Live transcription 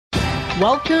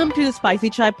Welcome to the Spicy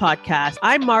Chai Podcast.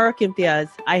 I'm Mara Imtiaz.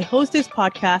 I host this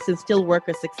podcast and still work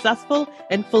a successful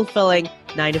and fulfilling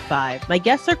 9 to 5. My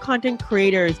guests are content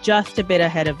creators just a bit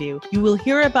ahead of you. You will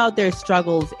hear about their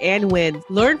struggles and wins,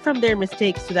 learn from their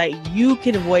mistakes so that you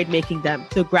can avoid making them.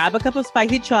 So grab a cup of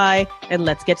spicy chai and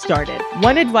let's get started.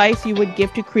 One advice you would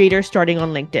give to creators starting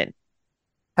on LinkedIn.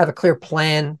 Have a clear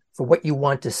plan for what you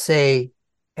want to say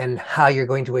and how you're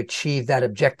going to achieve that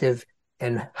objective,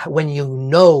 and when you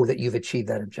know that you've achieved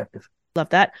that objective. Love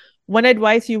that. One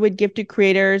advice you would give to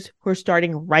creators who are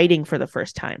starting writing for the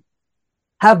first time.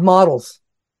 Have models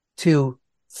to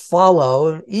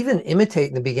follow, even imitate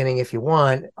in the beginning if you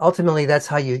want. Ultimately, that's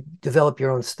how you develop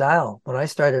your own style. When I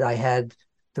started,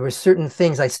 there were certain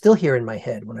things I still hear in my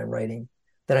head when I'm writing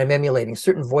that I'm emulating,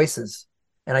 certain voices.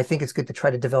 And I think it's good to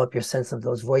try to develop your sense of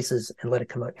those voices and let it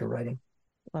come out in your writing.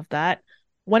 Love that.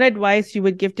 One advice you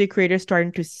would give to creators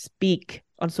starting to speak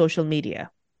on social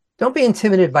media. Don't be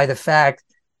intimidated by the fact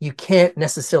you can't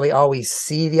necessarily always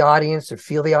see the audience or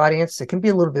feel the audience. It can be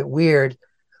a little bit weird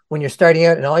when you're starting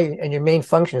out and your main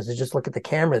function is to just look at the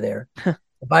camera there.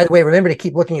 By the way, remember to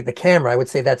keep looking at the camera. I would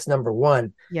say that's number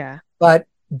one. Yeah. But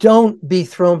don't be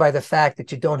thrown by the fact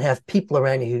that you don't have people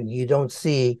around you who you don't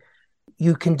see.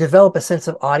 You can develop a sense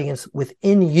of audience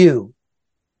within you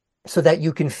so that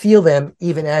you can feel them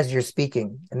even as you're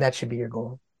speaking. And that should be your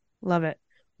goal. Love it.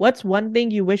 What's one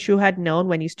thing you wish you had known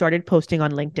when you started posting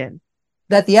on LinkedIn?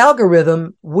 That the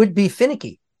algorithm would be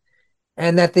finicky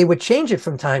and that they would change it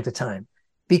from time to time,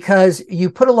 because you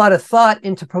put a lot of thought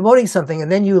into promoting something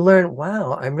and then you learn,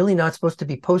 wow, I'm really not supposed to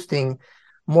be posting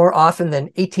more often than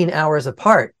 18 hours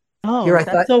apart. Oh,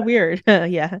 that's so weird.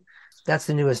 Yeah. That's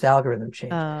the newest algorithm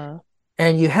change.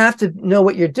 And you have to know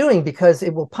what you're doing because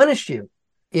it will punish you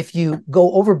if you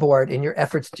go overboard in your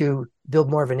efforts to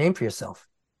build more of a name for yourself.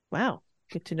 Wow.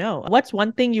 Good to know. What's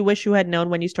one thing you wish you had known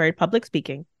when you started public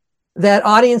speaking? That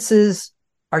audiences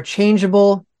are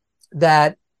changeable,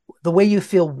 that the way you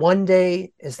feel one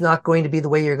day is not going to be the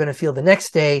way you're going to feel the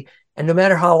next day. And no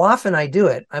matter how often I do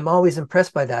it, I'm always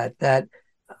impressed by that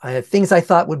things I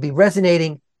thought would be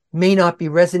resonating may not be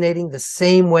resonating the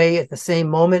same way at the same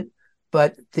moment.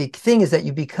 But the thing is that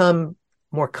you become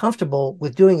more comfortable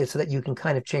with doing it so that you can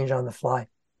kind of change on the fly.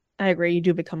 I agree. You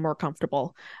do become more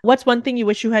comfortable. What's one thing you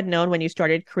wish you had known when you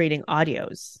started creating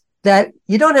audios? That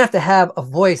you don't have to have a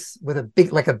voice with a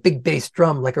big bass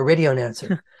drum, like a radio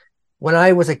announcer. When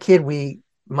I was a kid,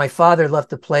 my father loved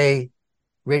to play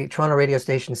Toronto radio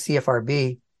station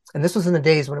CFRB. And this was in the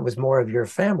days when it was more of your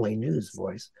family news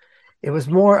voice. It was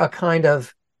more a kind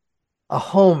of a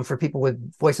home for people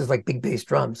with voices like big bass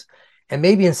drums. And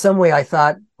maybe in some way I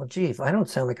thought, well, gee, if I don't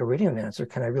sound like a radio announcer,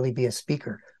 can I really be a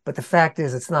speaker? But the fact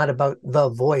is, it's not about the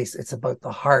voice. It's about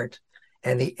the heart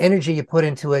and the energy you put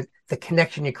into it, the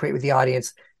connection you create with the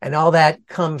audience. And all that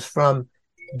comes from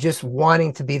just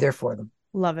wanting to be there for them.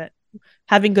 Love it.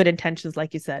 Having good intentions,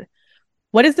 like you said.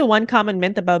 What is the one common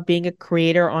myth about being a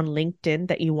creator on LinkedIn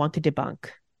that you want to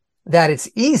debunk? That it's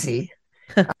easy.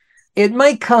 It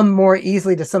might come more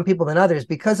easily to some people than others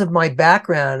because of my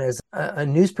background as a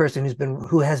news person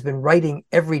who has been writing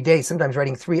every day, sometimes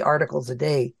writing 3 articles a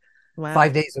day, wow.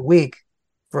 5 days a week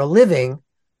for a living.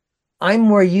 I'm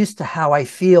more used to how I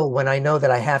feel when I know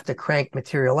that I have to crank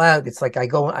material out. It's like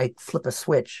I flip a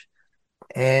switch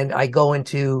and I go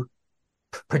into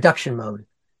production mode.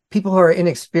 People who are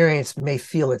inexperienced may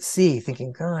feel at sea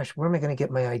thinking, gosh, where am I going to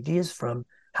get my ideas from?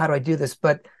 How do I do this?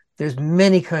 But there's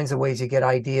many kinds of ways you get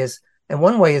ideas. And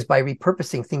one way is by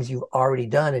repurposing things you've already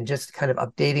done and just kind of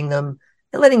updating them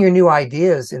and letting your new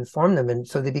ideas inform them. And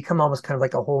so they become almost kind of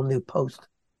like a whole new post.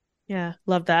 Yeah,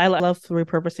 love that. I love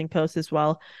repurposing posts as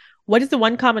well. What is the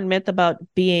one common myth about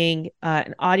being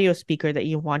an audio speaker that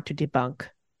you want to debunk?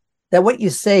 That what you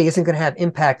say isn't going to have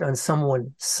impact on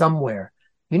someone somewhere.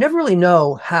 You never really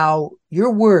know how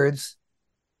your words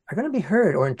are going to be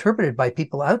heard or interpreted by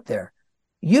people out there.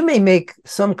 You may make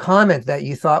some comment that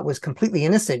you thought was completely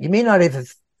innocent. You may not have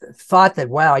thought that,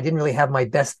 wow, I didn't really have my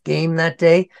best game that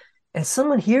day. And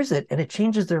someone hears it and it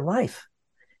changes their life.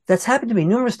 That's happened to me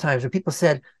numerous times where people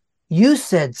said, you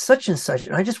said such and such.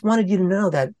 And I just wanted you to know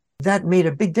that that made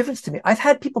a big difference to me. I've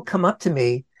had people come up to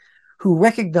me who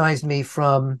recognized me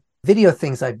from video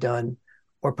things I've done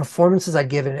or performances I've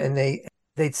given. And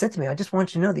they'd said to me, I just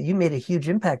want you to know that you made a huge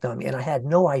impact on me. And I had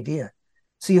no idea.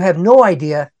 So you have no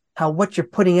idea how what you're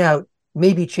putting out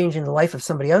may be changing the life of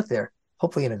somebody out there,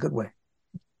 hopefully in a good way.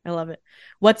 I love it.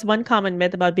 What's one common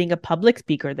myth about being a public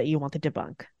speaker that you want to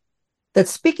debunk? That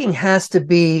speaking has to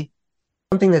be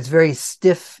something that's very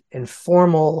stiff and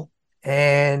formal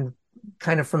and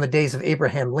kind of from the days of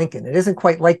Abraham Lincoln. It isn't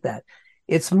quite like that.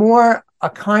 It's more a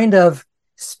kind of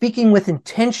speaking with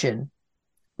intention,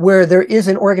 where there is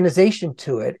an organization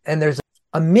to it and there's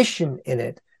a mission in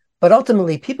it. But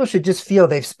ultimately, people should just feel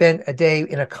they've spent a day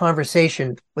in a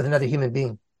conversation with another human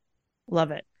being.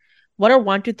 Love it. What are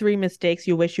 1 to 3 mistakes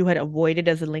you wish you had avoided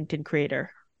as a LinkedIn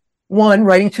creator? One,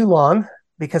 writing too long,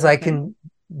 because I Okay. can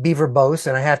be verbose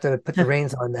and I have to put the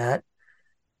reins on that.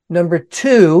 Number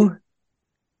two,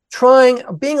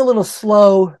 being a little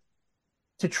slow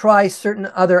to try certain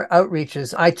other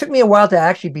outreaches. It took me a while to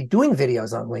actually be doing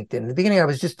videos on LinkedIn. In the beginning, I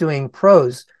was just doing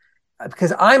prose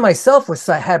because I myself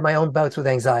had my own bouts with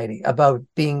anxiety about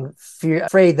being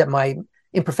afraid that my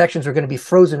imperfections were going to be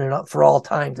frozen for all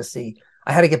time to see.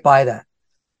 I had to get by that.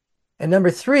 And number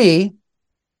three,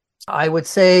 I would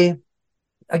say,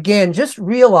 again, just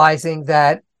realizing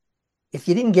that if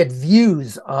you didn't get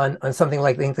views on something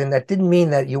like LinkedIn, that didn't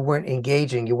mean that you weren't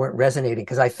engaging, you weren't resonating.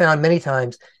 Because I found many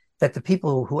times that the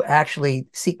people who actually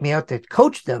seek me out to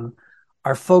coach them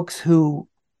are folks who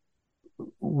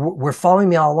were following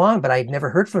me all along, but I'd never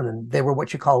heard from them. They were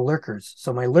what you call lurkers.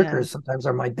 So my lurkers sometimes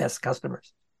are my best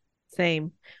customers.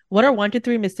 Same. What are 1 to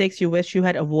 3 mistakes you wish you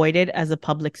had avoided as a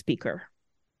public speaker?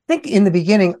 I think in the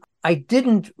beginning, I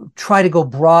didn't try to go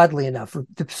broadly enough.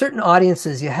 To certain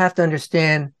audiences, you have to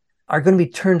understand are going to be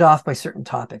turned off by certain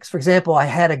topics. For example, I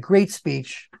had a great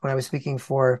speech when I was speaking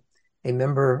for a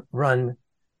member-run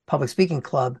public speaking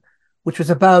club, which was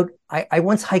about, I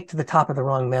once hiked to the top of the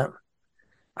wrong mountain.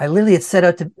 I literally had set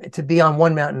out to be on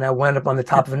one mountain, and I wound up on the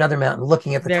top of another mountain,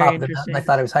 looking at the top of the mountain I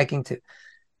thought I was hiking to.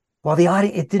 Well, the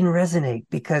audience, it didn't resonate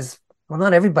because, well,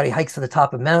 not everybody hikes to the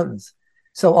top of mountains.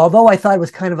 So although I thought it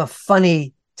was kind of a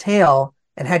funny tale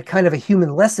and had kind of a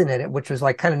human lesson in it, which was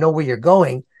like kind of know where you're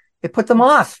going, it put them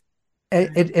off.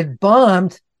 It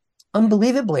bombed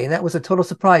unbelievably, and that was a total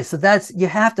surprise. So you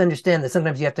have to understand that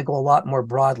sometimes you have to go a lot more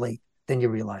broadly than you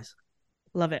realize.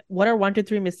 Love it. What are 1 to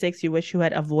 3 mistakes you wish you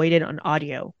had avoided on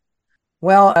audio?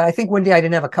 Well, I think one day I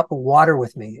didn't have a cup of water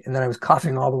with me, and then I was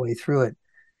coughing all the way through it.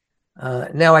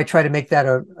 Now I try to make that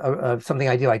something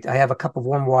I do. I have a cup of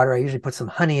warm water. I usually put some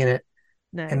honey in it,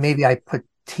 and maybe I put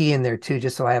tea in there too,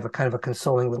 just so I have a kind of a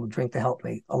consoling little drink to help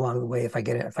me along the way if I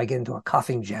get into a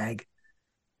coughing jag.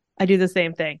 I do the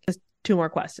same thing. Just 2 more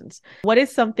questions. What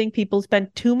is something people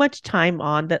spend too much time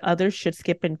on that others should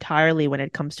skip entirely when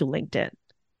it comes to LinkedIn?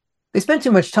 They spend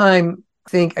too much time, I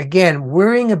think, again,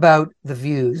 worrying about the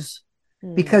views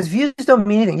because views don't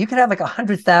mean anything. You can have like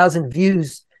 100,000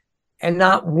 views and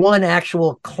not one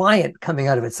actual client coming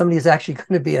out of it. Somebody is actually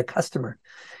going to be a customer.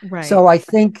 Right. So I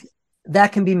think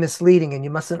that can be misleading, and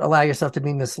you mustn't allow yourself to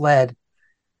be misled.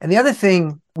 And the other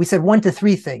thing, we said 1 to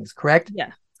 3 things, correct?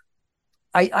 Yeah.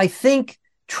 I think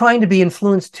trying to be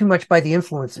influenced too much by the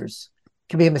influencers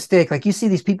can be a mistake. Like you see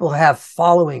these people who have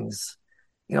followings,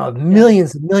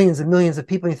 millions and millions and millions of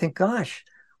people. And you think, gosh,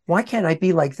 why can't I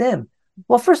be like them?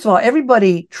 Well, first of all,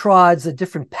 everybody trods a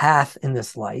different path in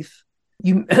this life.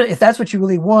 If that's what you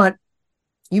really want,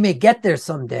 you may get there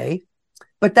someday,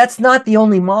 but that's not the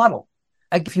only model.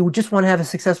 Like if you just want to have a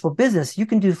successful business, you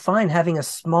can do fine having a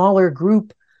smaller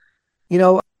group,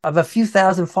 of a few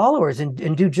thousand followers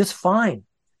and do just fine.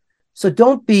 So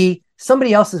don't be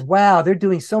somebody else's, wow, they're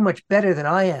doing so much better than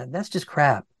I am. That's just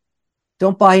crap.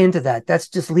 Don't buy into that. That's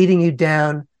just leading you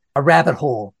down a rabbit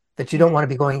hole that you don't want to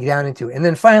be going down into. And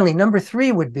then finally, number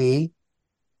 3 would be,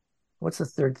 what's the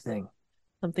third thing?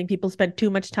 Something people spend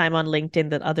too much time on LinkedIn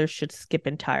that others should skip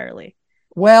entirely.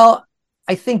 Well,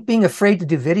 I think being afraid to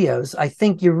do videos, I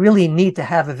think you really need to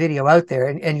have a video out there,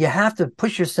 and you have to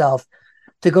push yourself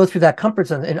to go through that comfort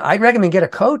zone. And I'd recommend get a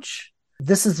coach.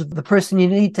 This is the person you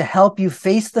need to help you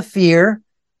face the fear,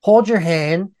 hold your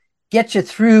hand, get you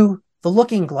through the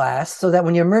looking glass so that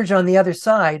when you emerge on the other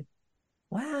side,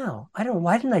 wow,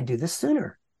 why didn't I do this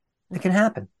sooner? It can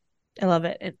happen. I love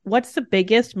it. And what's the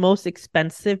biggest, most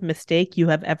expensive mistake you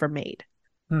have ever made?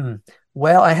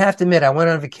 Well, I have to admit, I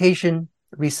went on vacation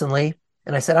recently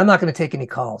and I said, I'm not going to take any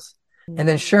calls. And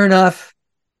then sure enough,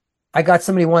 I got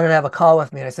somebody wanted to have a call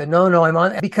with me. And I said, no, I'm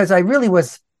on, because I really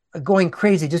was going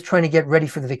crazy just trying to get ready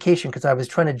for the vacation because I was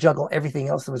trying to juggle everything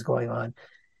else that was going on.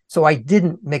 So I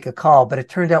didn't make a call, but it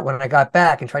turned out when I got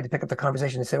back and tried to pick up the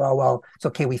conversation and say, oh, well, it's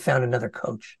okay. We found another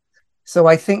coach. So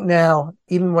I think now,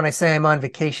 even when I say I'm on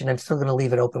vacation, I'm still going to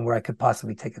leave it open where I could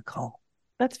possibly take a call.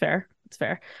 That's fair. That's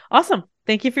fair. Awesome.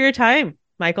 Thank you for your time.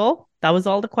 Michael, that was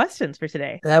all the questions for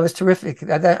today. That was terrific.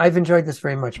 I've enjoyed this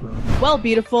very much, Mo. Well,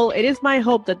 beautiful. It is my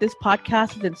hope that this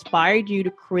podcast has inspired you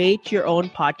to create your own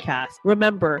podcast.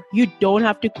 Remember, you don't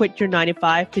have to quit your 9 to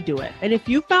 5 to do it. And if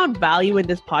you found value in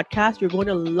this podcast, you're going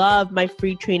to love my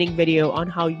free training video on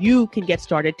how you can get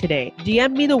started today.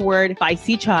 DM me the word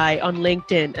Spicy Chai on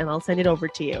LinkedIn and I'll send it over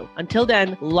to you. Until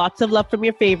then, lots of love from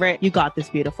your favorite. You got this,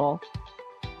 beautiful.